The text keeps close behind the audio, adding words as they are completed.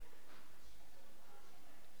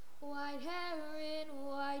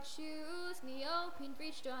paint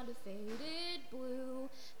reached on to faded blue.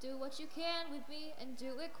 Do what you can with me and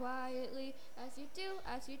do it quietly, as you do,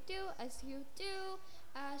 as you do, as you do.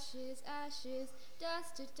 Ashes, ashes,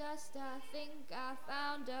 dust to dust, I think I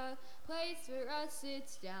found a place for us.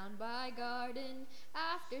 It's down by garden.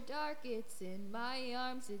 After dark, it's in my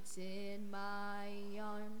arms, it's in my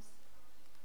arms.